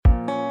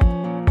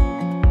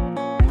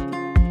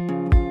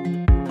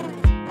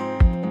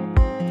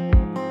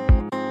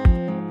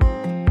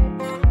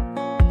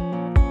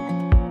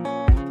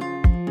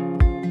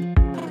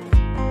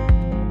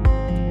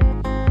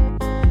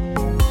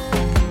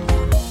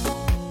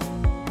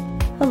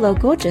Hello,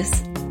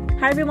 gorgeous.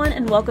 Hi, everyone,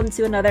 and welcome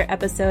to another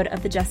episode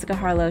of The Jessica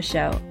Harlow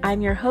Show.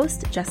 I'm your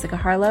host, Jessica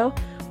Harlow,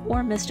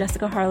 or Miss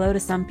Jessica Harlow to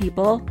some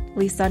people, at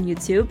least on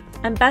YouTube.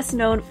 I'm best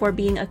known for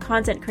being a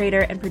content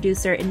creator and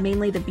producer in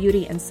mainly the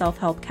beauty and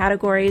self-help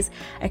categories.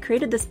 I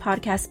created this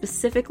podcast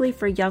specifically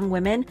for young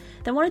women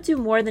that want to do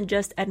more than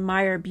just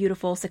admire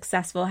beautiful,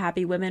 successful,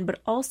 happy women, but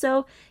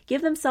also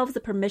give themselves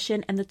the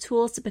permission and the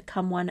tools to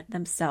become one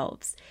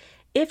themselves.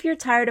 If you're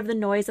tired of the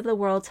noise of the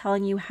world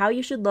telling you how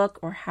you should look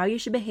or how you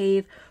should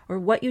behave or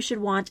what you should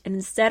want, and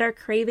instead are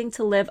craving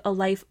to live a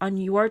life on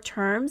your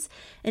terms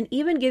and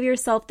even give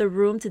yourself the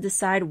room to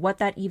decide what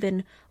that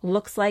even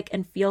looks like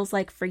and feels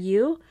like for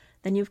you,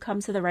 then you've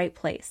come to the right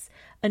place.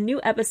 A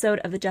new episode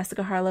of The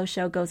Jessica Harlow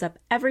Show goes up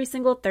every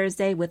single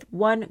Thursday with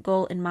one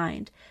goal in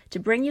mind: to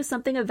bring you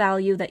something of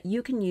value that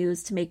you can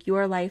use to make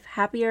your life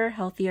happier,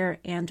 healthier,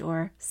 and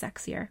or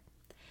sexier.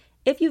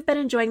 If you've been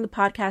enjoying the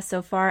podcast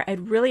so far,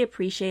 I'd really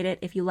appreciate it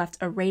if you left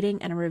a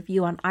rating and a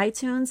review on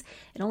iTunes.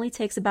 It only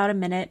takes about a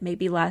minute,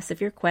 maybe less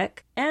if you're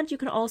quick. And you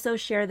can also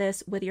share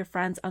this with your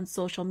friends on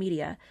social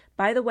media.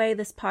 By the way,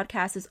 this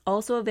podcast is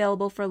also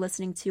available for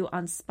listening to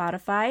on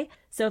Spotify.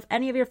 So if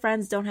any of your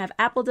friends don't have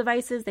Apple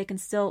devices, they can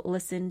still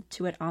listen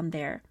to it on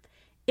there.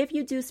 If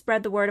you do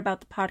spread the word about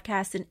the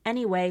podcast in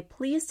any way,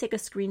 please take a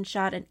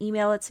screenshot and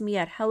email it to me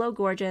at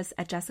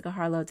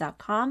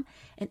hellogorgeous@jessicaharlow.com.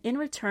 And in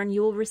return,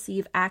 you will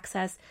receive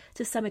access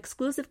to some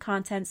exclusive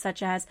content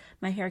such as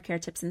my hair care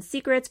tips and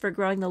secrets for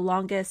growing the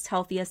longest,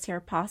 healthiest hair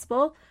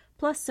possible,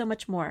 plus so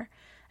much more.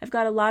 I've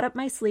got a lot up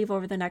my sleeve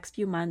over the next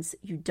few months.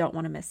 You don't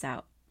want to miss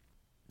out.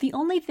 The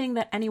only thing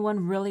that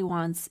anyone really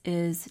wants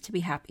is to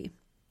be happy.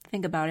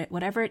 Think about it.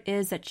 Whatever it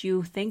is that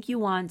you think you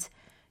want,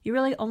 you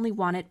really only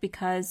want it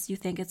because you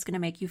think it's going to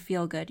make you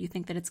feel good. You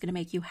think that it's going to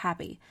make you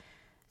happy.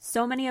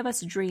 So many of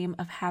us dream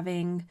of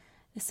having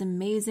this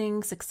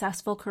amazing,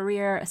 successful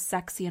career, a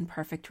sexy and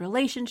perfect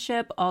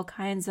relationship, all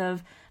kinds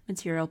of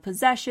material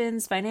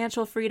possessions,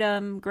 financial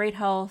freedom, great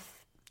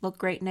health, look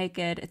great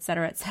naked,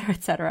 etc., etc.,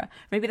 etc.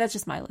 Maybe that's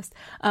just my list.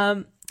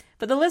 But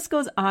the list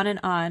goes on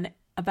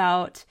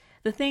about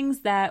the things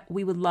that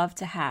we would love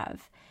to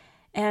have.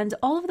 And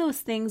all of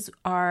those things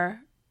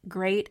are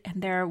great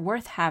and they're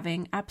worth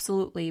having,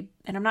 absolutely.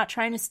 And I'm not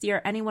trying to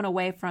steer anyone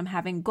away from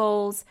having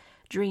goals,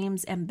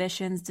 dreams,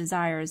 ambitions,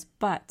 desires,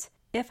 but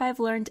if I've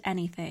learned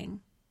anything,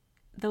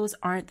 those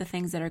aren't the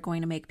things that are going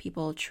to make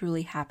people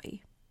truly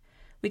happy.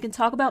 We can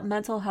talk about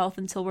mental health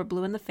until we're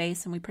blue in the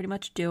face, and we pretty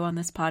much do on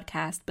this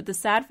podcast, but the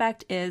sad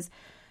fact is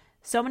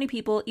so many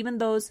people, even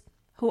those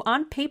who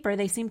on paper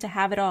they seem to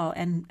have it all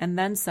and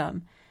then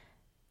some,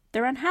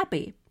 they're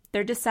unhappy,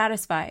 they're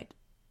dissatisfied,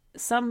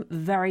 some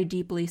very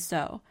deeply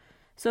so.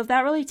 So if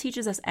that really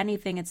teaches us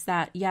anything, it's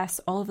that,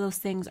 yes, all of those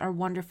things are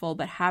wonderful,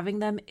 but having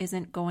them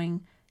isn't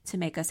going to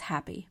make us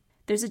happy.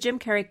 There's a Jim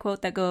Carrey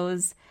quote that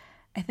goes,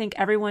 I think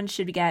everyone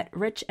should get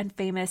rich and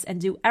famous and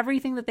do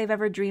everything that they've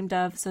ever dreamed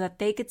of so that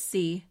they could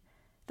see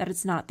that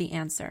it's not the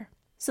answer.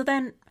 So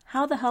then,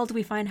 how the hell do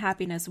we find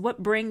happiness?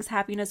 What brings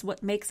happiness?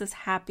 What makes us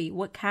happy?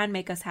 What can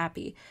make us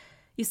happy?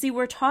 You see,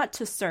 we're taught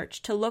to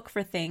search, to look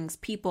for things,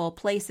 people,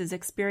 places,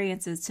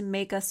 experiences to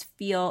make us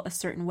feel a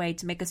certain way,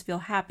 to make us feel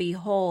happy,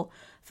 whole,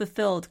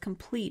 fulfilled,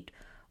 complete,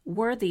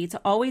 worthy,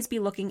 to always be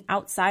looking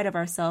outside of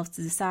ourselves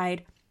to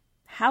decide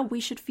how we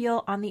should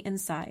feel on the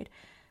inside.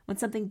 When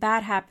something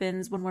bad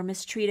happens, when we're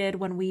mistreated,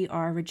 when we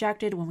are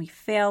rejected, when we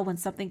fail, when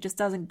something just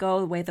doesn't go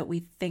the way that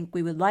we think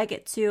we would like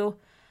it to,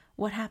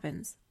 what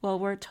happens? Well,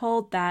 we're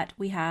told that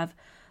we have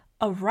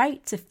a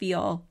right to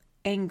feel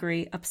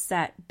angry,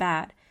 upset,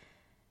 bad.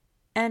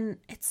 And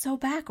it's so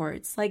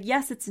backwards. Like,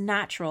 yes, it's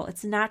natural.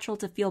 It's natural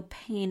to feel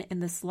pain in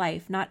this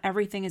life. Not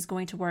everything is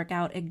going to work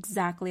out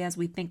exactly as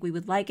we think we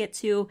would like it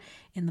to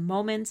in the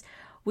moment.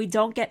 We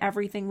don't get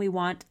everything we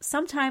want.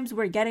 Sometimes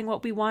we're getting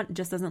what we want. It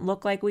just doesn't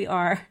look like we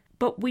are.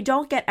 But we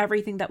don't get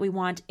everything that we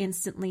want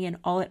instantly and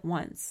all at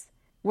once.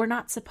 We're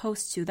not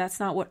supposed to.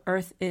 That's not what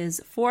Earth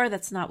is for.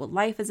 That's not what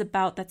life is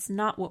about. That's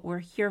not what we're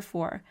here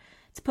for.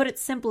 To put it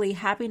simply,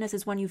 happiness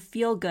is when you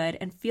feel good,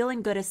 and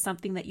feeling good is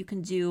something that you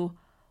can do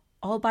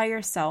all by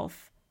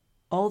yourself,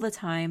 all the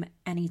time,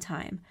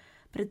 anytime.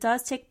 But it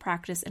does take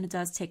practice and it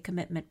does take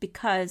commitment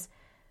because,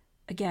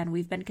 again,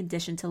 we've been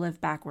conditioned to live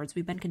backwards.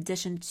 We've been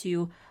conditioned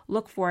to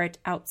look for it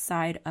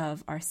outside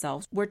of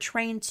ourselves. We're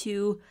trained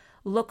to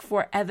look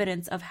for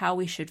evidence of how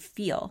we should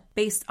feel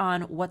based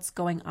on what's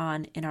going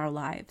on in our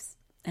lives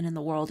and in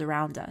the world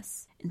around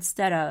us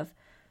instead of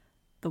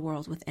the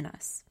world within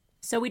us.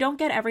 So we don't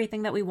get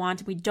everything that we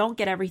want. We don't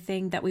get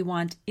everything that we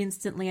want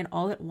instantly and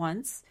all at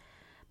once.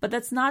 But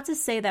that's not to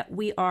say that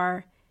we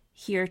are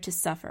here to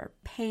suffer.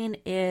 Pain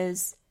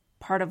is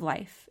part of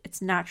life.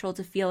 It's natural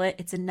to feel it.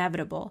 It's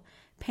inevitable.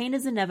 Pain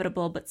is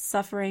inevitable, but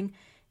suffering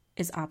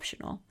is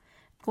optional.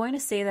 I'm going to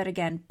say that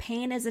again.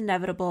 Pain is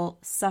inevitable.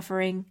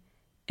 Suffering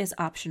is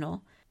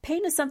optional.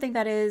 Pain is something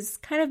that is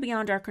kind of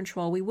beyond our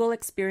control. We will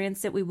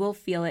experience it, we will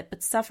feel it,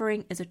 but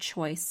suffering is a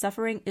choice.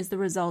 Suffering is the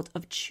result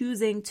of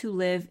choosing to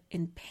live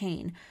in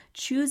pain,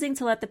 choosing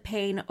to let the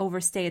pain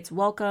overstay its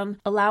welcome,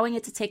 allowing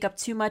it to take up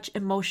too much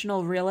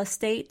emotional real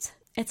estate,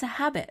 It's a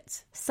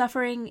habit.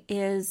 Suffering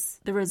is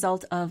the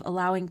result of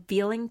allowing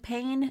feeling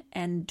pain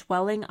and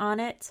dwelling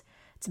on it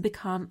to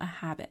become a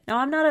habit. Now,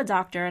 I'm not a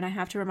doctor, and I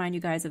have to remind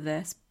you guys of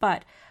this,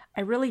 but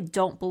I really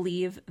don't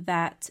believe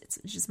that, it's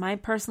just my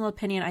personal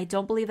opinion, I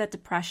don't believe that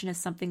depression is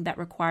something that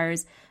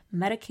requires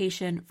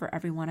medication for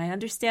everyone. I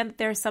understand that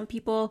there are some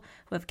people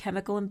who have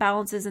chemical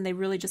imbalances and they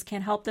really just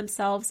can't help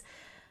themselves.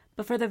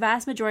 But for the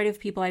vast majority of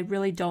people, I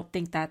really don't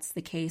think that's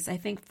the case. I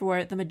think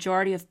for the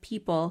majority of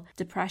people,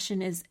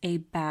 depression is a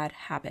bad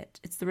habit.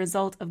 It's the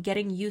result of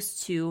getting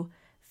used to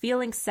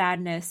feeling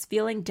sadness,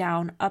 feeling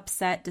down,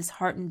 upset,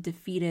 disheartened,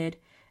 defeated,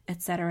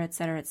 etc.,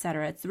 etc.,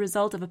 etc. It's the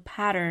result of a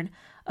pattern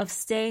of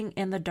staying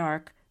in the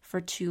dark for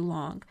too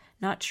long,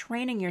 not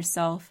training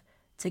yourself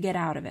to get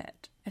out of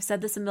it. I've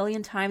said this a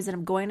million times, and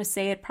I'm going to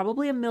say it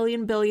probably a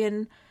million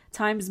billion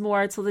times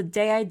more till the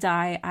day I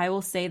die. I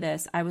will say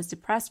this. I was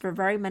depressed for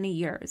very many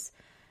years,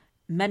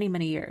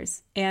 many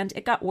years, and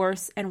it got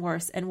worse and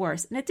worse and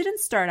worse. And it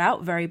didn't start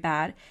out very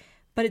bad,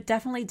 but it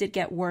definitely did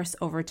get worse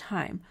over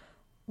time.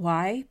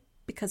 Why?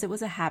 Because it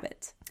was a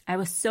habit. I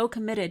was so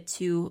committed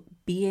to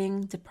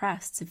being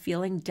depressed, to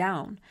feeling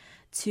down,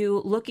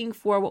 to looking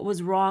for what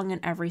was wrong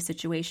in every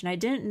situation. I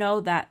didn't know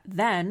that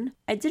then.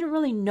 I didn't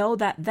really know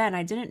that then.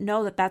 I didn't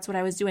know that that's what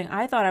I was doing.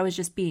 I thought I was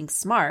just being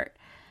smart.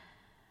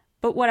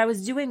 But what I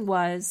was doing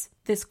was,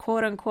 this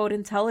quote unquote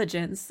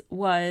intelligence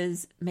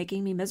was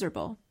making me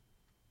miserable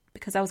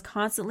because I was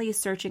constantly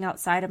searching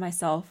outside of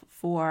myself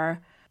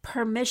for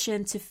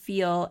permission to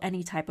feel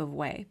any type of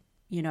way.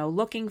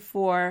 Looking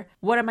for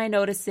what am I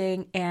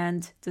noticing,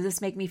 and does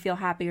this make me feel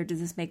happy or does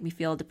this make me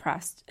feel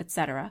depressed,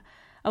 etc.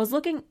 I was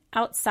looking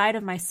outside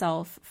of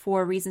myself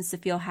for reasons to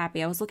feel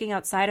happy. I was looking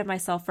outside of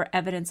myself for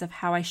evidence of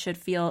how I should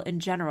feel in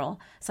general.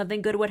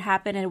 Something good would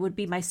happen and it would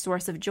be my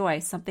source of joy.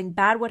 Something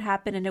bad would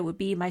happen and it would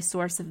be my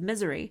source of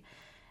misery.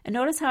 And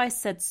notice how I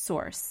said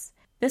source.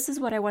 This is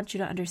what I want you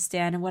to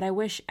understand and what I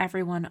wish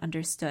everyone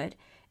understood.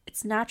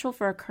 It's natural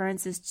for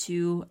occurrences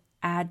to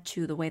add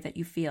to the way that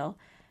you feel.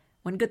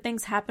 When good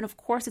things happen, of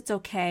course it's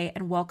okay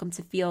and welcome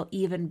to feel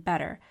even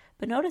better.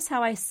 But notice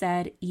how I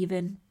said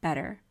even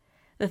better.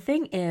 The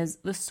thing is,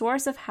 the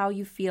source of how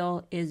you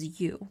feel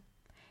is you.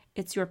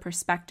 It's your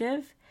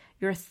perspective,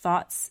 your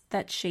thoughts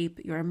that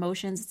shape your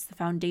emotions. It's the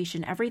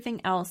foundation.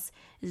 Everything else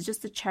is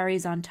just the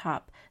cherries on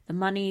top. The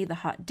money, the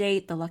hot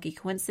date, the lucky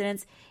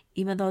coincidence,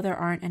 even though there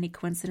aren't any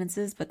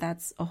coincidences, but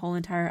that's a whole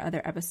entire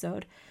other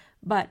episode.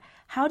 But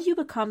how do you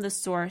become the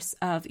source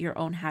of your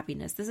own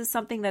happiness? This is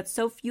something that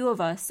so few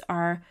of us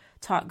are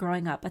taught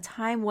growing up, a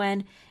time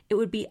when it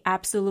would be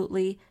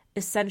absolutely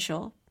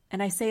essential.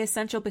 And I say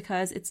essential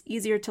because it's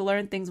easier to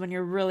learn things when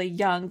you're really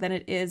young than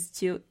it is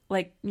to,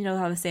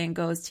 how the saying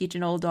goes, teach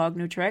an old dog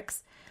new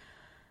tricks.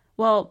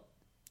 Well,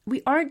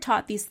 we aren't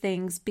taught these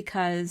things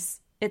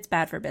because it's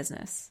bad for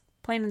business.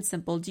 Plain and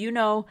simple. Do you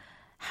know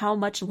how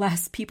much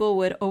less people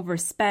would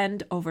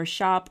overspend,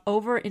 overshop,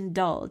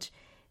 overindulge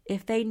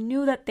if they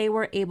knew that they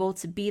were able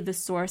to be the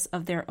source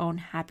of their own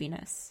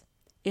happiness?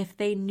 If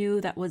they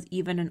knew that was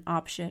even an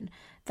option,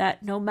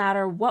 that no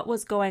matter what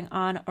was going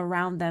on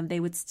around them, they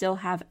would still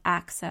have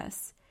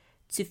access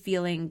to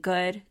feeling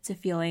good, to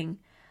feeling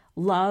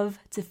love,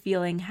 to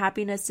feeling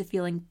happiness, to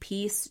feeling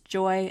peace,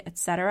 joy,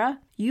 etc.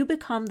 You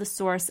become the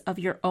source of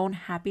your own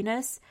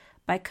happiness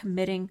by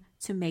committing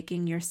to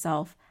making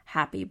yourself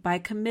happy, by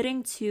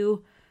committing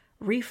to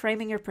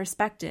reframing your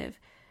perspective.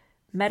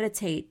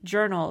 Meditate,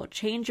 journal,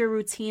 change your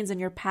routines and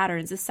your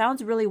patterns. This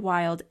sounds really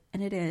wild,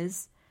 and it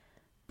is,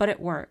 but it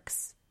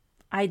works.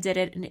 I did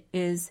it, and it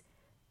is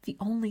the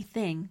only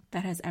thing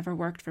that has ever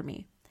worked for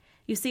me.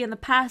 You see, in the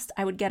past,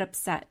 I would get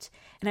upset,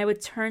 and I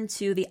would turn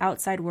to the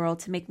outside world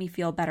to make me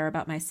feel better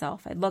about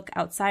myself. I'd look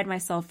outside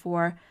myself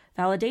for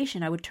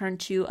validation. I would turn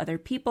to other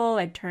people.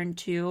 I'd turn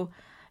to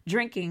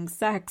drinking,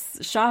 sex,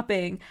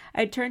 shopping.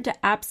 I'd turn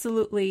to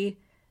absolutely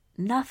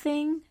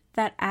nothing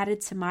that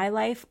added to my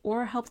life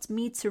or helped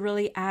me to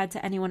really add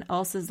to anyone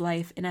else's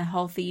life in a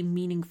healthy,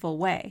 meaningful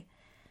way.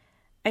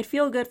 I'd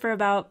feel good for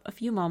about a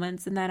few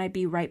moments, and then I'd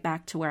be right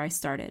back to where I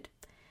started.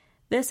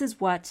 This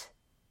is what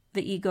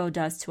the ego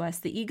does to us.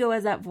 The ego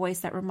is that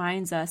voice that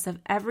reminds us of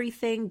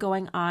everything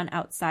going on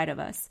outside of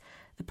us.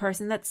 The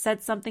person that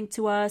said something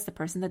to us, the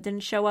person that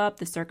didn't show up,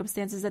 the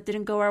circumstances that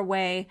didn't go our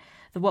way,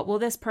 the what will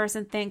this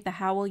person think, the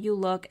how will you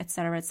look,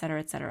 etc., etc.,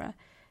 etc.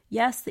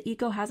 Yes, the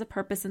ego has a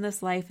purpose in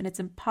this life, and it's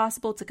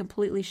impossible to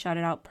completely shut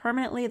it out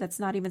permanently. That's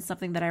not even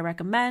something that I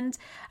recommend.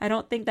 I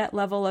don't think that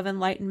level of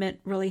enlightenment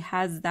really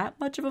has that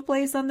much of a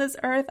place on this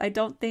earth. I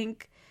don't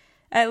think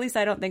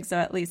so,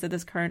 at least at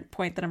this current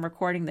point that I'm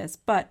recording this.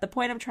 But the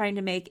point I'm trying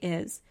to make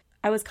is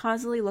I was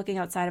constantly looking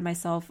outside of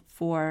myself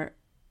for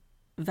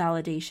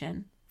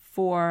validation,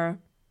 for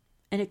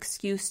an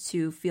excuse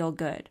to feel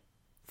good,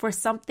 for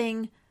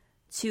something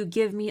to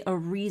give me a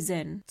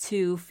reason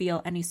to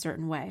feel any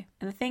certain way.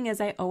 And the thing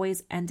is, I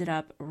always ended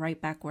up right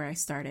back where I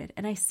started.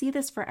 And I see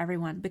this for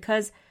everyone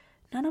because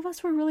none of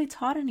us were really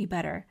taught any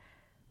better.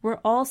 We're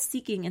all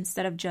seeking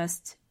instead of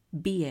just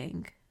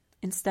being,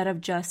 instead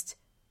of just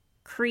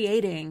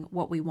creating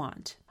what we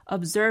want,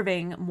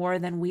 observing more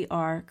than we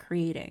are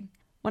creating.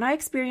 When I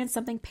experience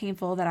something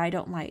painful that I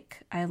don't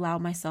like, I allow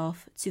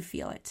myself to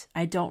feel it.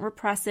 I don't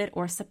repress it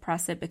or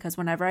suppress it, because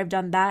whenever I've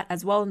done that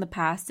as well in the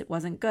past, it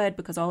wasn't good,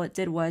 because all it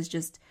did was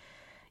just,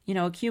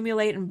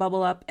 accumulate and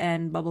bubble up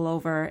and bubble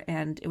over,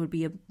 and it would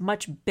be a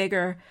much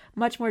bigger,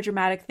 much more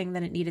dramatic thing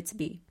than it needed to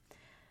be.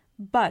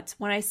 But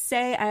when I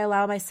say I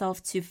allow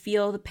myself to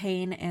feel the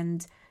pain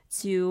and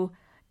to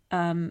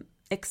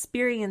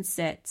experience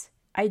it,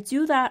 I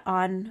do that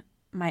on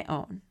my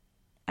own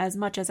as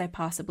much as I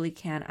possibly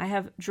can. I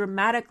have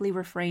dramatically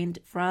refrained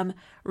from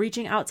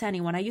reaching out to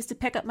anyone. I used to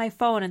pick up my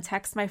phone and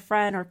text my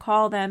friend or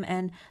call them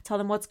and tell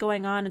them what's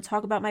going on and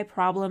talk about my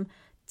problem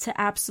to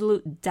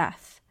absolute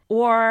death.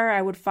 Or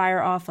I would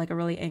fire off like a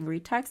really angry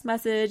text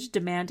message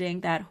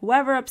demanding that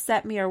whoever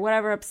upset me or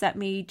whatever upset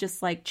me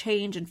just like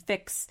change and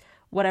fix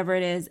whatever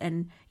it is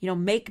and,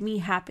 make me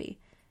happy.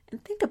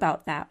 And think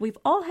about that. We've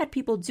all had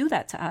people do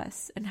that to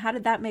us. And how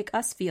did that make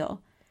us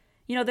feel?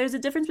 There's a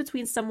difference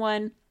between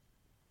someone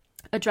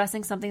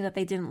addressing something that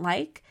they didn't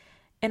like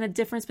and a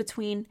difference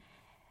between,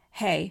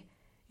 hey,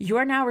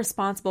 you're now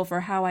responsible for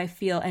how I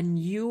feel and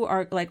you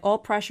are like, all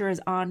pressure is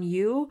on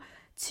you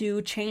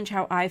to change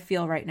how I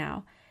feel right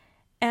now.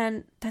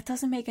 And that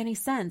doesn't make any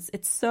sense.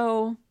 It's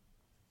so,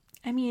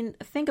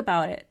 think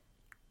about it.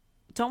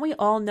 Don't we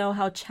all know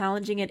how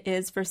challenging it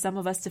is for some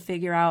of us to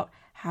figure out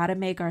how to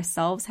make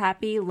ourselves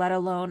happy, let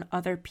alone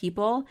other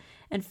people,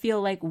 and feel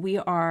like we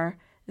are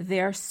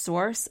their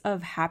source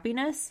of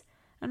happiness?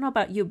 I don't know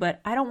about you,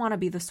 but I don't want to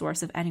be the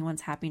source of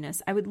anyone's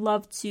happiness. I would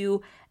love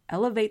to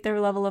elevate their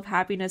level of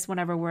happiness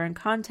whenever we're in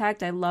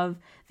contact. I love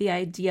the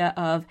idea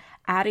of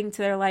adding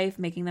to their life,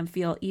 making them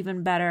feel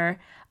even better,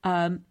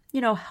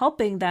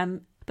 helping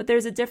them. But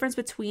there's a difference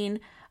between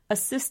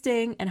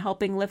assisting and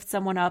helping lift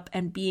someone up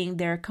and being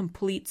their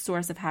complete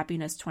source of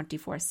happiness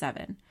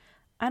 24/7.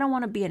 I don't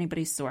want to be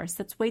anybody's source.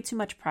 That's way too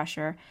much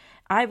pressure.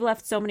 I've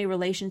left so many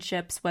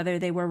relationships, whether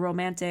they were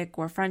romantic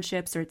or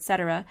friendships or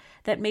etc.,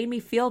 that made me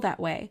feel that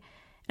way.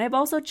 And I've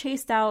also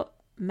chased out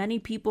many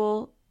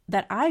people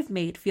that I've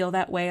made feel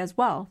that way as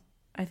well.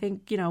 I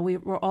think,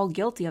 we're all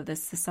guilty of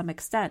this to some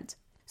extent.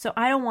 So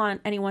I don't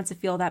want anyone to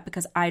feel that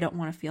because I don't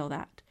want to feel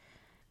that.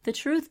 The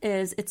truth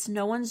is, it's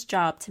no one's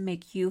job to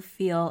make you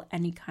feel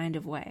any kind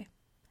of way.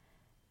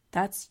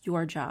 That's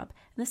your job.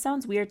 And this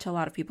sounds weird to a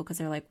lot of people because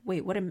they're like,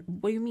 wait, what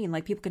do you mean?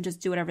 Like people can just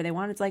do whatever they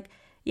want? It's like,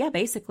 yeah,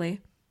 basically.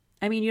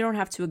 You don't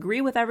have to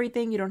agree with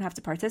everything. You don't have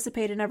to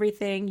participate in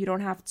everything. You don't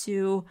have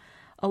to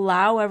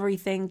allow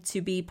everything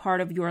to be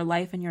part of your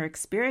life and your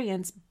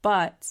experience,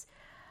 but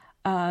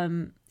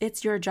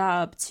it's your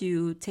job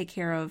to take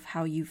care of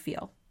how you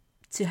feel,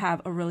 to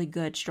have a really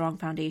good, strong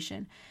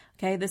foundation.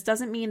 Okay, this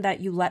doesn't mean that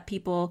you let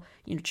people,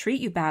 treat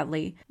you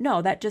badly.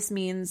 No, that just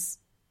means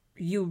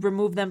you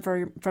remove them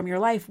from your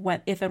life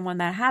if and when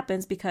that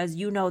happens, because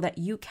you know that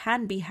you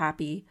can be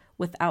happy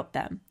without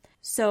them.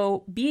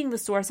 So being the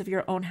source of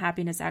your own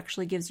happiness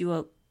actually gives you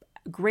a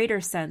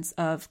greater sense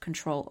of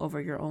control over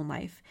your own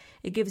life.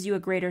 It gives you a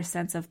greater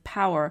sense of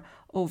power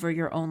over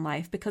your own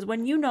life, because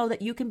when you know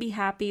that you can be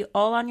happy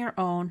all on your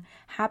own,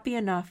 happy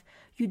enough,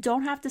 you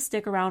don't have to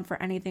stick around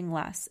for anything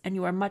less, and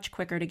you are much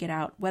quicker to get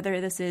out,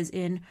 whether this is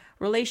in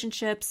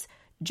relationships,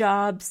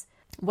 jobs,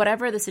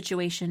 whatever the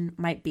situation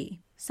might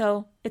be.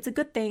 So it's a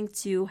good thing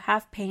to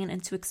have pain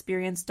and to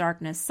experience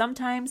darkness.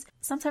 Sometimes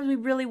we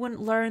really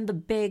wouldn't learn the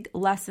big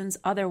lessons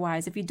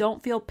otherwise. If you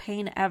don't feel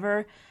pain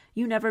ever,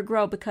 you never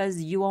grow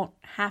because you won't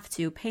have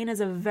to. Pain is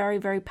a very,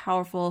 very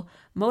powerful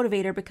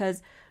motivator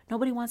because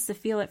nobody wants to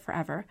feel it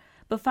forever.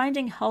 But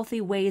finding healthy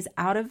ways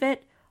out of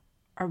it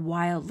are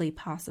wildly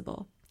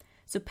possible.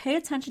 So pay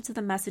attention to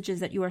the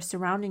messages that you are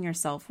surrounding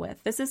yourself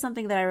with. This is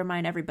something that I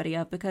remind everybody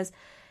of because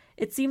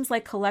it seems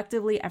like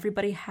collectively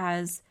everybody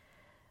has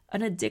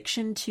an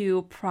addiction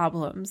to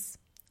problems.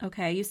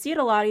 Okay, you see it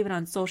a lot even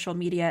on social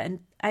media. And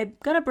I'm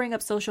going to bring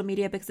up social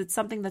media because it's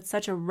something that's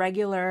such a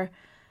regular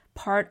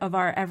part of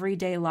our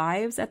everyday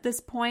lives at this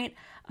point.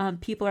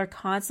 People are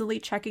constantly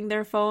checking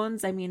their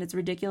phones. It's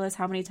ridiculous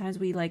how many times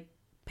we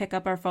pick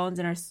up our phones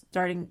and are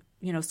starting,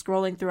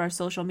 scrolling through our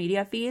social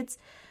media feeds.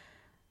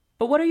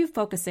 But what are you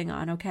focusing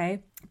on,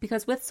 okay?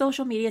 Because with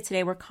social media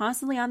today, we're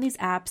constantly on these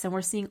apps and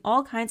we're seeing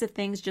all kinds of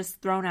things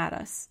just thrown at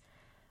us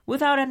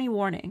without any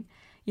warning.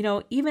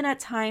 Even at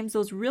times,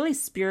 those really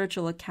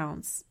spiritual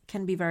accounts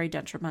can be very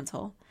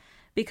detrimental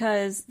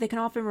because they can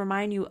often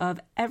remind you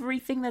of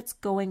everything that's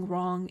going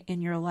wrong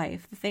in your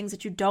life, the things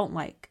that you don't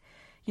like.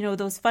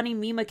 Those funny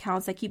meme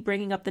accounts that keep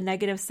bringing up the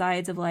negative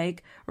sides of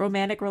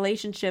romantic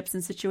relationships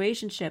and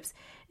situationships.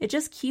 It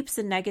just keeps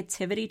the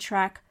negativity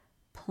track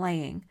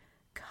playing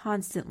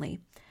constantly.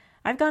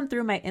 I've gone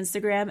through my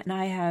Instagram and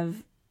I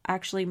have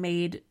actually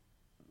made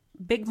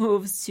big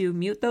moves to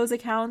mute those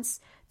accounts,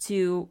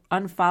 to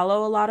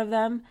unfollow a lot of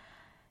them.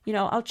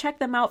 I'll check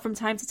them out from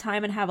time to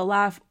time and have a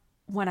laugh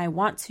when I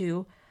want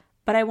to,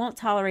 but I won't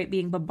tolerate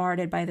being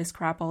bombarded by this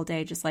crap all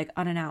day, just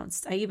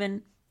unannounced.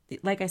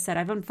 Like I said,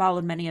 I've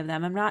unfollowed many of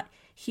them. I'm not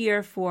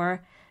here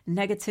for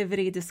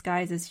negativity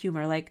disguised as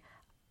humor.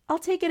 I'll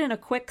take it in a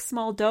quick,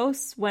 small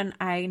dose when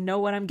I know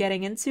what I'm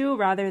getting into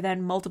rather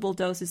than multiple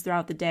doses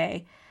throughout the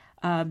day.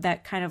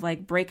 that kind of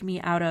like break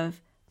me out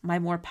of my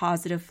more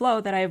positive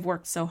flow that I've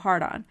worked so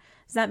hard on.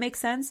 Does that make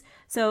sense?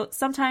 So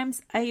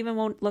sometimes I even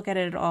won't look at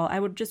it at all.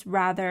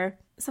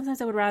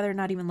 Sometimes I would rather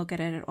not even look at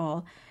it at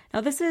all. Now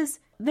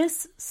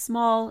this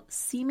small,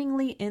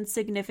 seemingly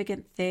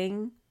insignificant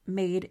thing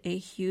made a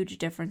huge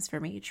difference for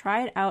me.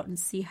 Try it out and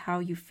see how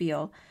you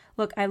feel.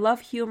 Look, I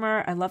love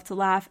humor, I love to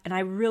laugh, and I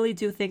really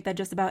do think that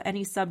just about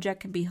any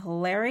subject can be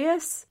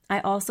hilarious. I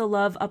also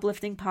love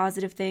uplifting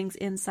positive things,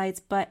 insights,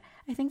 but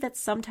I think that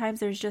sometimes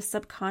they're just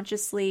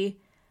subconsciously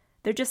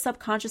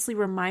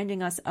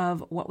reminding us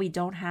of what we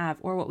don't have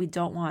or what we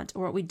don't want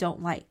or what we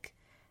don't like.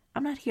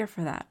 I'm not here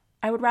for that.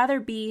 I would rather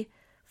be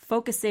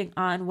focusing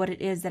on what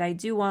it is that I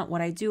do want,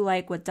 what I do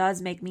like, what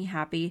does make me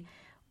happy,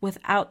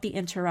 without the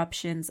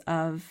interruptions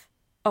of,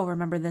 oh,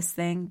 remember this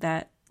thing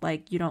that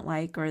like you don't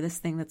like, or this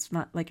thing that's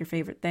not like your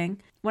favorite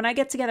thing. When I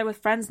get together with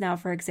friends now,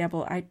 for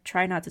example, I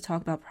try not to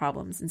talk about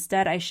problems.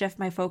 Instead, I shift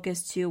my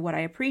focus to what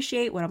I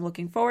appreciate, what I'm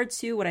looking forward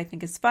to, what I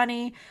think is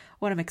funny,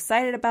 what I'm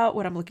excited about,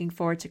 what I'm looking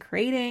forward to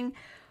creating,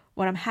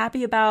 what I'm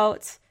happy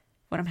about,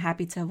 what I'm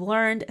happy to have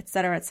learned,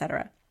 etc.,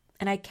 etc.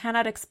 And I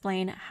cannot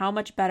explain how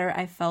much better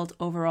I felt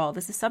overall.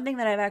 This is something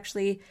that I've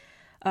actually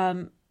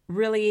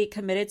really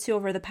committed to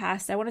over the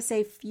past, I want to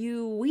say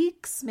few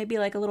weeks, maybe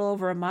like a little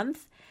over a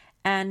month.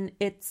 And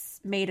it's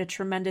made a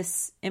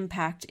tremendous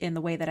impact in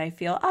the way that I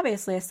feel.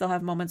 Obviously, I still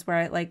have moments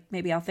where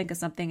maybe I'll think of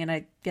something and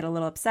I get a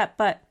little upset,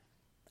 but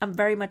I'm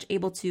very much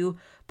able to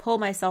pull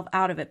myself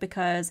out of it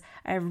because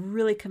I've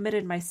really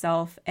committed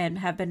myself and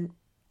have been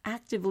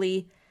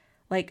actively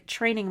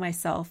training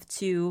myself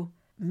to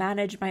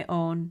manage my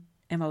own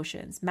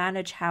emotions,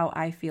 manage how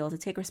I feel, to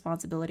take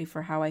responsibility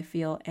for how I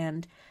feel,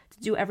 and to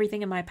do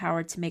everything in my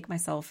power to make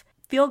myself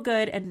feel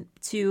good and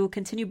to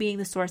continue being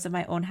the source of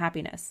my own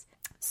happiness.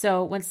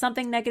 So when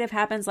something negative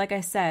happens, like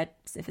I said,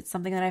 if it's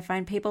something that I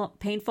find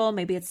painful,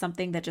 maybe it's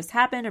something that just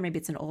happened, or maybe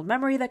it's an old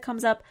memory that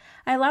comes up,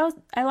 I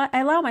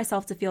allow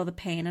myself to feel the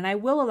pain, and I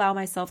will allow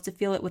myself to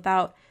feel it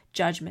without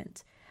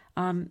judgment,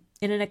 in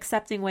an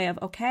accepting way of,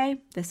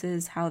 okay, this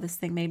is how this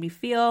thing made me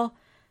feel,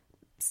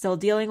 still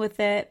dealing with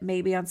it,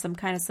 maybe on some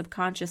kind of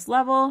subconscious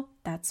level,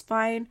 that's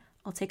fine.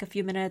 I'll take a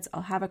few minutes,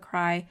 I'll have a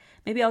cry,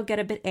 maybe I'll get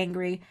a bit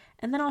angry,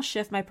 and then I'll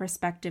shift my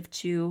perspective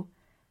to,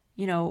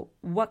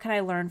 what can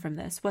I learn from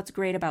this? What's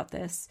great about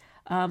this?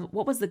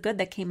 What was the good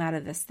that came out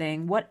of this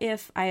thing? What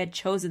if I had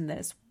chosen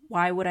this?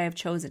 Why would I have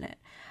chosen it?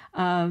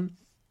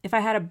 If I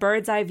had a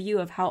bird's eye view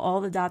of how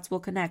all the dots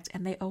will connect,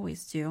 and they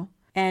always do,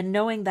 and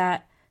knowing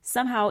that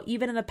somehow,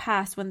 even in the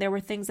past, when there were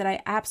things that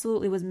I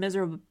absolutely was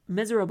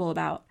miserable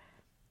about,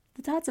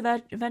 the dots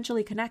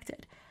eventually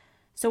connected.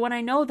 So when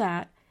I know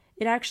that,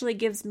 it actually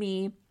gives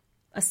me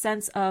a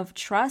sense of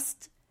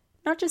trust,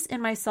 not just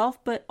in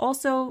myself, but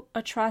also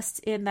a trust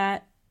in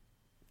that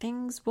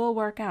things will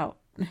work out.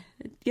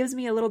 It gives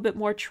me a little bit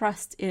more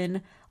trust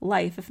in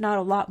life, if not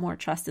a lot more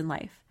trust in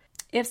life.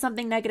 If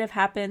something negative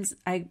happens,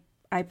 I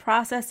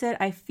process it,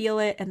 I feel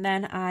it, and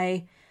then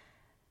I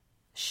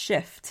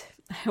shift.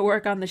 I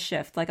work on the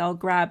shift. I'll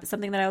grab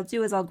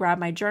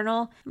my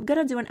journal. I'm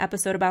going to do an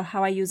episode about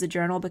how I use a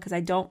journal because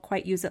I don't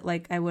quite use it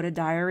like I would a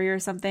diary or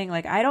something.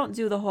 I don't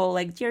do the whole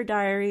dear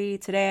diary,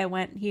 today I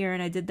went here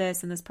and I did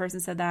this and this person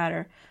said that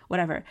or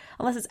whatever,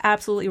 unless it's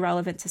absolutely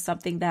relevant to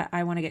something that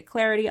I want to get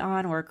clarity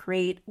on or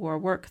create or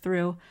work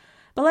through.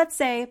 But let's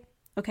say,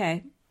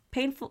 okay,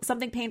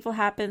 something painful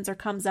happens or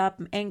comes up.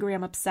 I'm angry,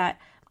 I'm upset.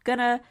 I'm going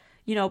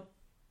to,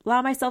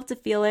 allow myself to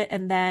feel it,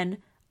 and then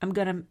I'm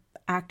going to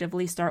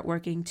actively start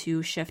working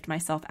to shift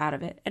myself out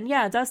of it. And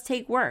yeah, it does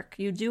take work.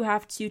 You do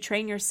have to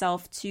train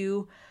yourself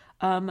to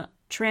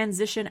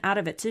transition out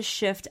of it, to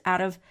shift out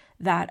of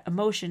that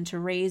emotion, to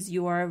raise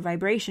your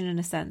vibration in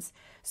a sense.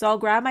 So I'll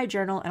grab my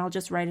journal and I'll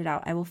just write it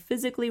out. I will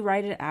physically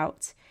write it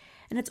out.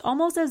 And it's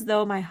almost as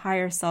though my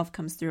higher self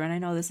comes through. And I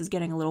know this is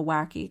getting a little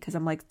wacky because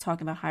I'm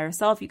talking about higher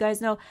self. You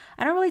guys know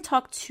I don't really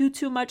talk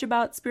too much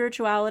about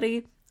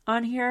spirituality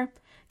on here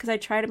because I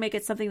try to make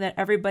it something that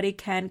everybody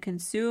can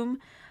consume.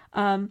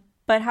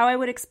 But how I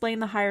would explain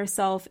the higher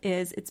self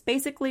is it's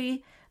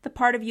basically the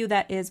part of you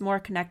that is more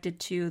connected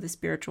to the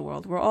spiritual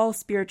world. We're all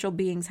spiritual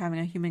beings having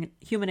a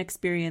human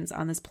experience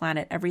on this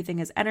planet. Everything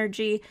is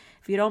energy.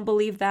 If you don't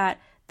believe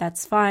that,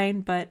 that's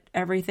fine, but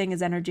everything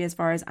is energy as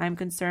far as I'm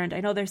concerned.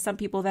 I know there's some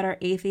people that are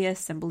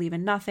atheists and believe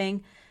in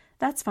nothing.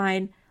 That's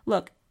fine.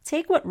 Look,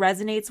 take what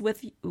resonates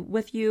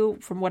with you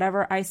from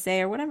whatever I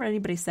say or whatever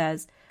anybody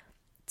says.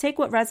 Take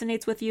what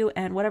resonates with you,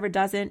 and whatever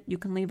doesn't, you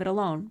can leave it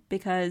alone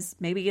because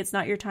maybe it's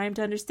not your time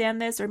to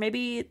understand this, or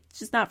maybe it's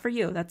just not for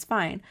you. That's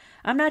fine.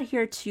 I'm not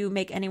here to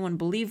make anyone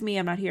believe me.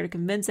 I'm not here to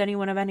convince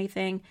anyone of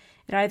anything.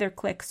 It either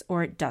clicks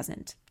or it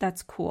doesn't.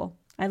 That's cool.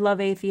 I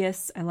love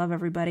atheists. I love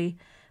everybody.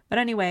 But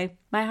anyway,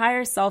 my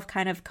higher self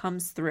kind of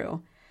comes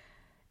through.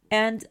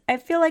 And I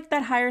feel like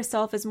that higher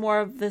self is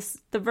more of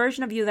the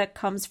version of you that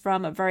comes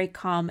from a very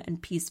calm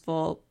and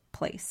peaceful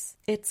place.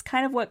 It's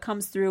kind of what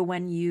comes through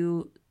when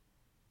you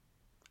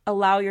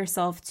allow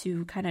yourself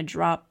to kind of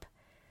drop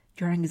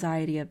your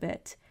anxiety a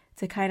bit,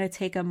 to kind of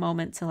take a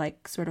moment to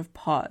sort of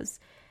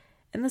pause.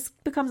 And this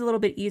becomes a little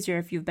bit easier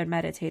if you've been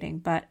meditating.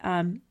 But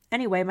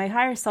anyway, my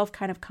higher self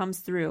kind of comes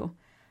through,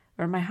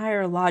 or my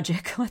higher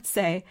logic, let's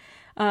say,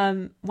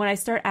 when I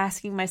start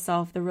asking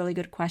myself the really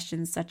good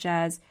questions, such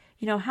as,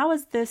 how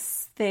is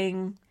this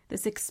thing,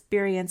 this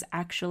experience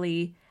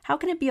actually, how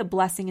can it be a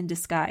blessing in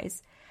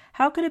disguise?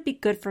 How could it be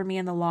good for me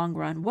in the long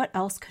run? What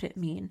else could it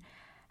mean?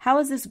 How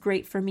is this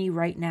great for me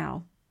right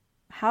now?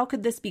 How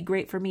could this be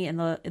great for me in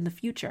the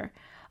future?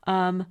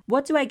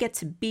 What do I get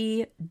to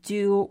be,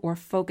 do, or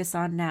focus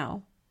on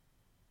now?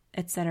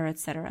 Etc.,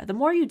 etc. The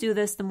more you do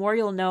this, the more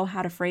you'll know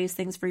how to phrase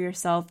things for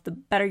yourself, the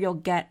better you'll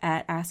get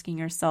at asking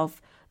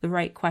yourself the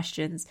right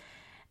questions.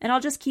 And I'll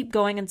just keep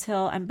going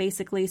until I'm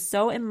basically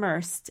so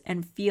immersed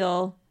and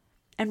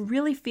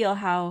really feel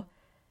how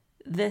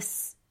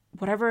this,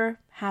 whatever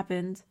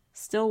happened,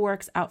 still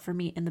works out for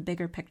me in the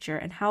bigger picture,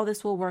 and how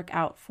this will work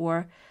out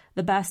for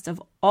the best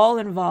of all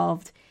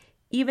involved,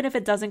 even if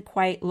it doesn't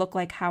quite look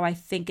like how I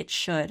think it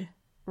should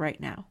right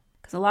now.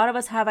 Because a lot of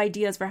us have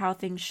ideas for how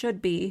things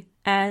should be,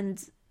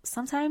 and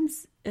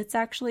sometimes it's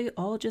actually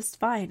all just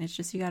fine. It's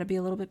just you got to be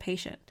a little bit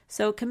patient.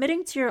 So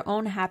committing to your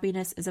own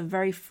happiness is a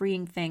very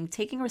freeing thing.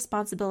 Taking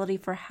responsibility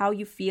for how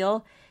you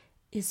feel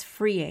is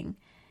freeing.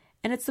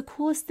 And it's the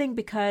coolest thing,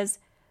 because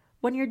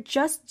when you're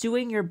just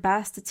doing your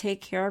best to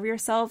take care of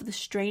yourself, the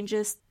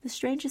strangest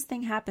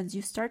thing happens.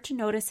 You start to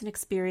notice and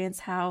experience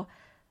how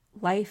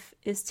life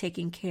is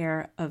taking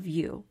care of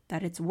you,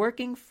 that it's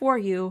working for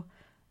you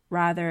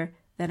rather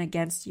than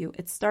against you.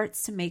 It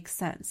starts to make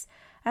sense.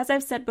 As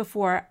I've said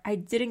before, I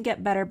didn't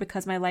get better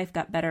because my life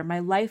got better. My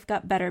life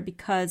got better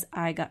because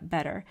I got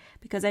better,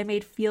 because I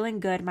made feeling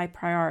good my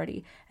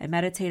priority. I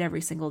meditate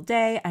every single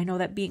day. I know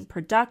that being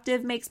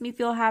productive makes me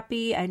feel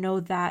happy. I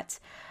know that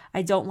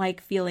I don't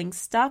like feeling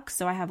stuck,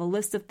 so I have a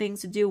list of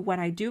things to do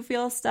when I do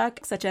feel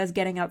stuck, such as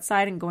getting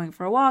outside and going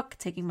for a walk,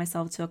 taking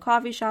myself to a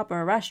coffee shop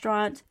or a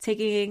restaurant,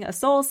 taking a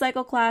soul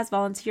cycle class,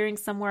 volunteering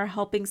somewhere,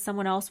 helping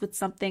someone else with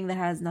something that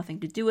has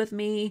nothing to do with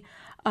me,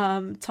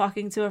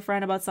 talking to a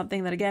friend about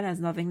something that, again, has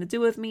nothing to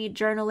do with me,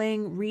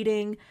 journaling,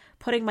 reading,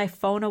 putting my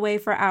phone away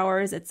for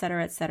hours,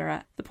 etc.,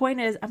 etc. The point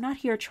is, I'm not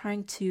here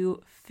trying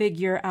to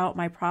figure out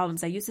my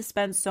problems. I used to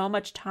spend so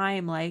much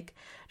time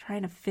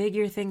trying to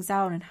figure things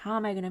out and how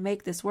am I going to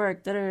make this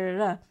work, da da da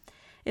da.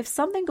 If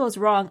something goes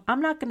wrong,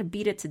 I'm not going to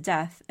beat it to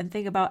death and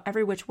think about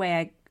every which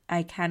way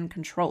I can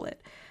control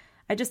it.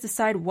 I just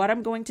decide what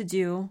I'm going to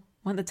do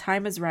when the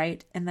time is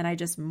right, and then I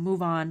just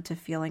move on to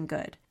feeling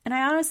good. And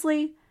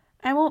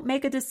I won't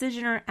make a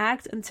decision or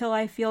act until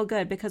I feel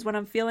good, because when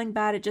I'm feeling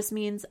bad, it just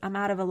means I'm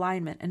out of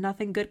alignment and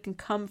nothing good can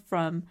come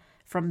from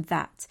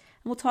that.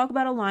 And we'll talk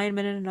about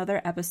alignment in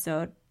another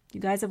episode. You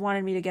guys have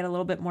wanted me to get a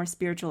little bit more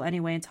spiritual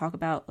anyway and talk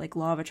about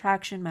law of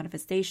attraction,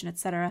 manifestation,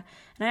 etc.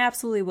 And I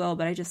absolutely will,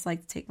 but I just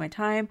like to take my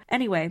time.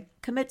 Anyway,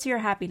 commit to your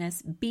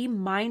happiness. Be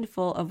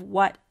mindful of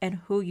what and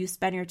who you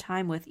spend your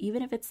time with,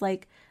 even if it's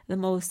the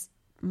most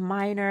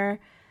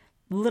minor,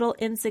 little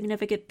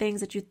insignificant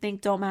things that you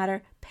think don't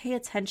matter. Pay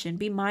attention.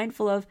 Be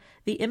mindful of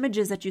the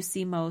images that you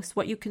see most,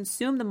 what you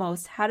consume the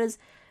most. How does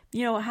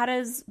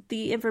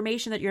the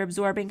information that you're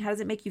absorbing, how does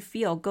it make you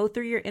feel? Go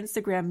through your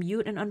Instagram,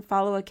 mute and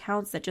unfollow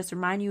accounts that just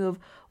remind you of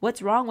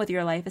what's wrong with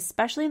your life,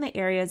 especially in the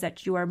areas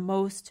that you are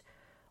most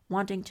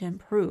wanting to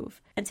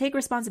improve. And take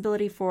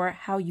responsibility for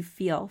how you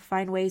feel.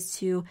 Find ways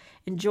to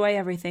enjoy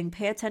everything.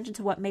 Pay attention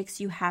to what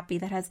makes you happy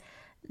that has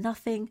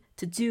nothing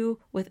to do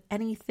with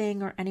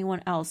anything or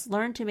anyone else.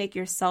 Learn to make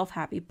yourself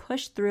happy.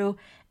 Push through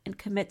and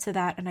commit to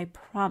that, and I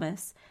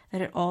promise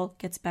that it all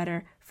gets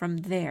better from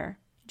there.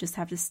 Just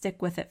have to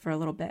stick with it for a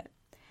little bit.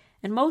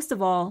 And most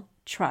of all,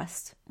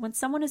 trust. When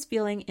someone is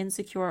feeling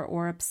insecure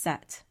or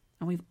upset,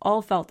 and we've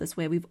all felt this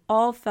way, we've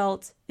all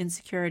felt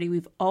insecurity,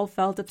 we've all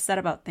felt upset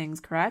about things,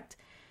 correct?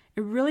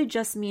 It really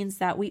just means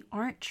that we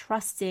aren't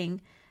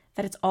trusting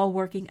that it's all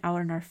working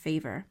out in our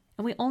favor.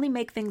 And we only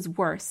make things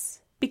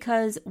worse,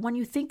 because when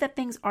you think that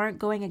things aren't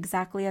going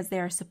exactly as they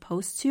are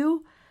supposed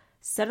to,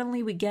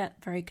 suddenly we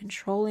get very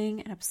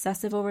controlling and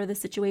obsessive over the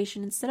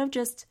situation instead of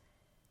just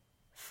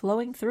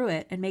flowing through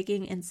it and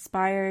making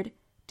inspired,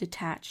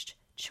 detached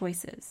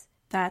choices.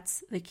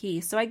 That's the key.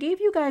 So I gave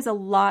you guys a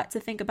lot to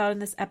think about in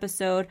this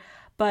episode,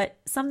 but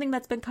something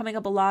that's been coming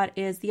up a lot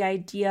is the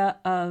idea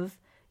of,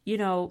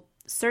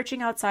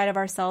 searching outside of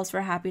ourselves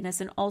for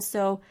happiness, and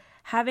also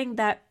having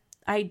that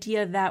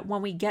idea that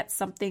when we get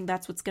something,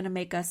 that's what's going to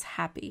make us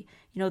happy.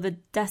 The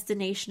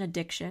destination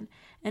addiction.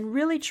 And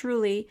really,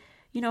 truly,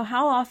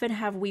 how often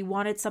have we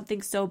wanted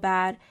something so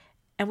bad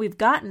and we've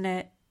gotten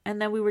it, and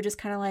then we were just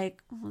kind of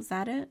like, was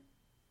that it?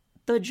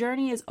 The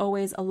journey is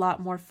always a lot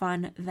more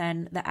fun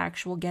than the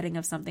actual getting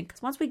of something.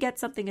 Because once we get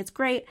something, it's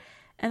great.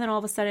 And then all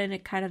of a sudden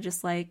it kind of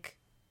just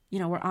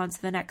we're on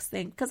to the next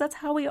thing. Because that's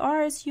how we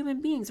are as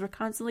human beings. We're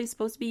constantly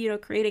supposed to be,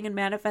 creating and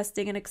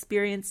manifesting and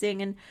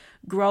experiencing and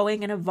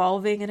growing and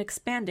evolving and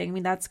expanding.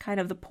 That's kind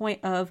of the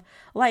point of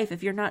life.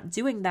 If you're not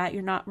doing that,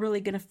 you're not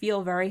really going to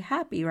feel very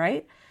happy,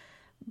 right?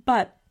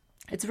 But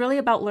it's really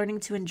about learning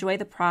to enjoy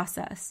the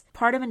process.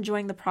 Part of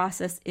enjoying the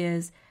process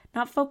is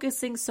not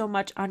focusing so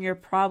much on your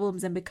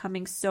problems and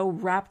becoming so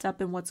wrapped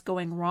up in what's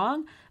going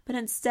wrong, but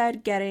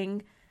instead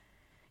getting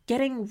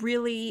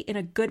really in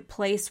a good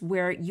place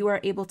where you are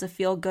able to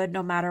feel good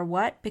no matter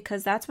what,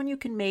 because that's when you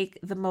can make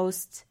the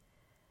most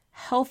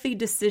healthy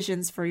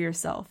decisions for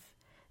yourself.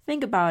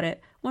 Think about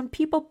it. When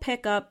people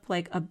pick up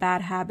like a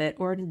bad habit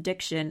or an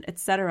addiction,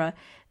 etc.,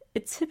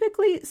 it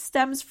typically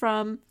stems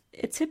from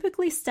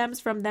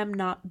them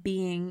not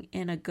being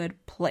in a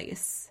good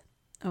place,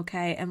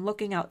 okay, and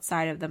looking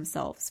outside of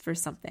themselves for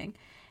something.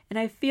 And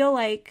I feel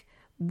like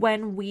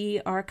when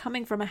we are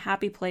coming from a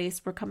happy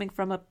place, we're coming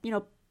from a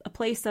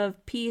place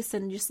of peace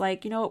and just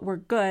like, we're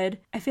good.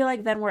 I feel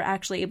like then we're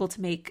actually able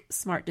to make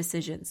smart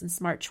decisions and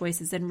smart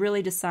choices and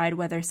really decide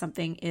whether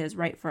something is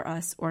right for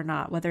us or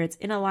not, whether it's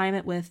in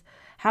alignment with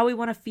how we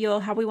want to feel,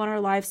 how we want our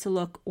lives to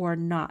look or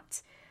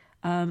not.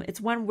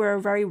 It's when we're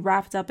very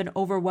wrapped up and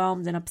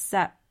overwhelmed and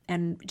upset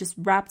and just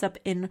wrapped up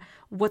in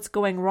what's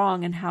going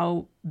wrong and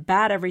how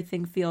bad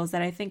everything feels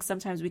that I think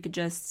sometimes we could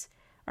just,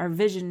 our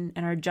vision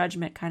and our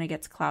judgment kind of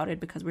gets clouded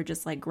because we're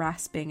just like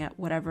grasping at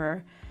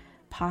whatever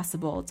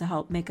possible to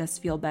help make us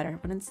feel better,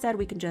 but instead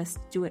we can just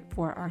do it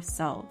for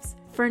ourselves.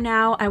 For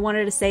now, I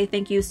wanted to say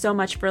thank you so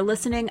much for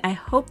listening. I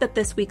hope that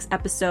this week's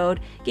episode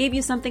gave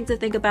you something to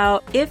think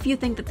about. If you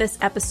think that this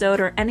episode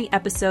or any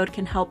episode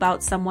can help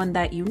out someone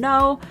that you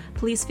know,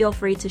 please feel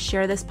free to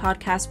share this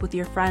podcast with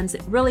your friends.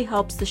 It really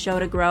helps the show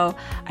to grow.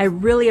 I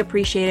really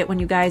appreciate it when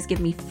you guys give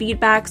me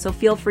feedback, so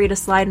feel free to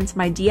slide into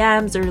my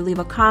DMs or leave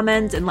a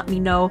comment and let me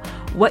know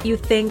what you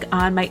think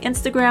on my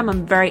Instagram.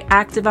 I'm very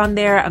active on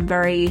there. I'm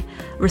very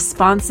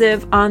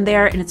responsive on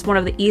there, and it's one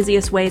of the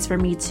easiest ways for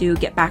me to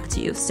get back to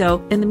you.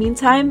 So in the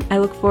meantime, I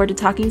look forward to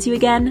talking to you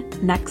again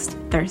next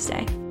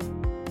Thursday.